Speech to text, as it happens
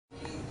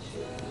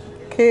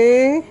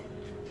Okay,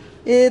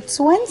 it's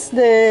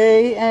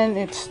Wednesday and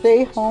it's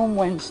Stay Home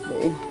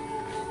Wednesday,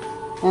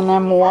 and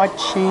I'm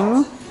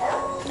watching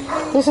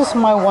This Is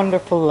My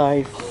Wonderful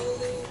Life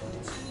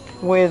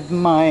with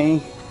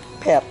my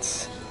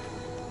pets.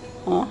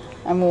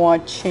 I'm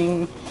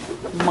watching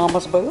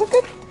Mama's Boy. Look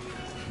at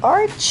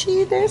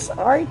Archie. There's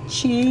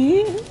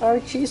Archie.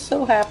 Archie's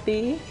so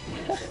happy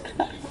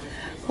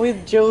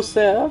with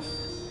Joseph.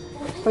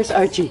 Where's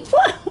Archie?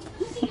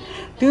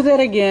 Do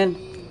that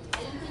again.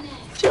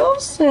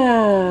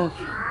 Joseph.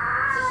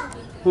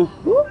 Where's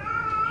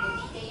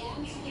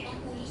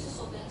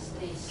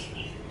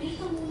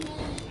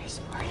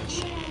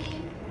Archie?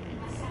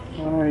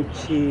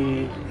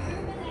 Archie.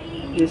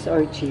 This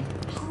Archie.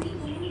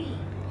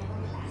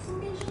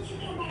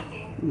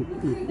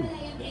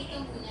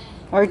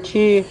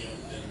 Archie.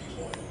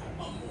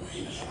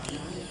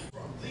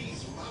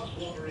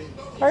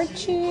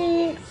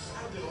 Archie.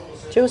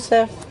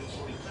 Joseph.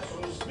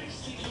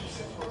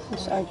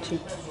 This Archie.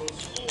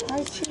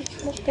 Archie,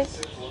 look at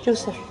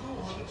Joseph.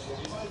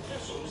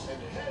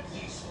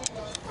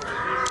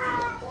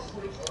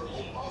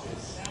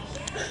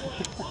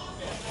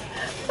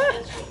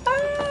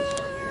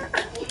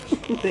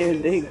 There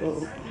they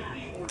go.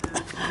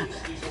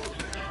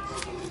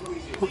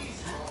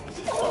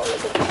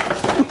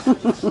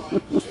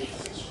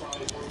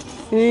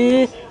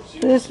 See,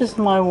 this is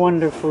my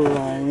wonderful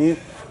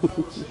life.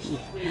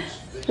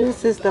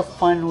 This is the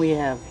fun we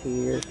have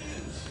here.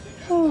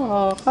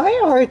 Oh, hi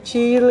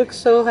Archie, you look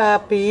so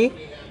happy.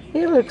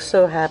 You look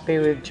so happy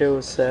with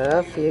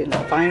Joseph. You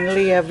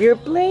finally have your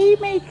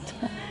playmate.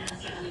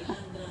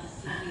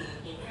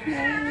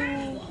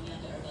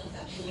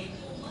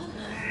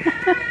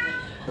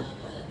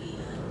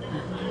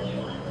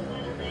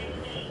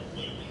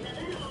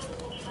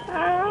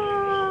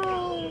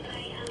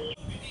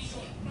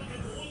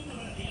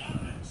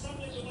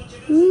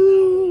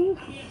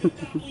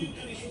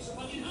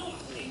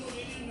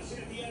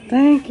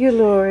 Thank you,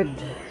 Lord.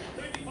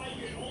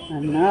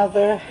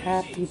 Another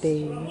happy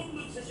day.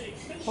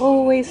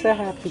 Always a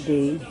happy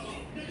day.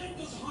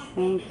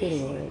 Thank you,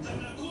 Lord.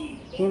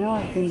 You know,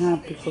 I've been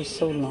happy for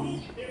so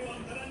long.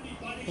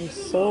 For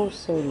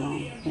so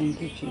long. Thank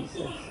you,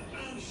 Jesus.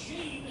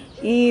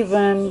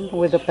 Even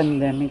with the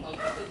pandemic,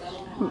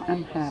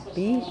 I'm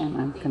happy and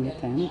I'm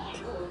content.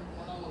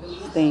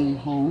 Staying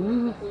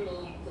home.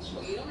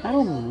 I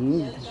don't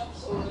mind.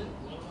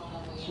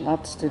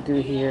 Lots to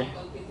do here.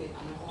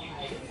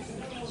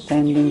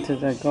 Tending to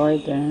the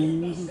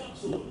garden.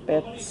 The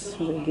pets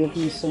will give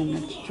me so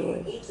much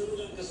joy.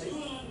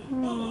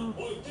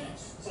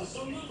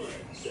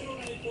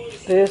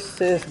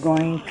 This is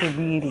going to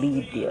be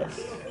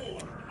Lydia's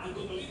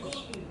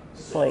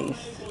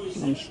place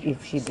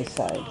if she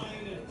decides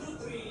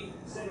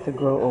to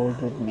grow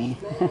old with me.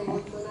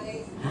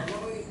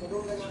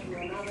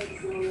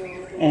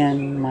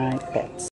 And my pets.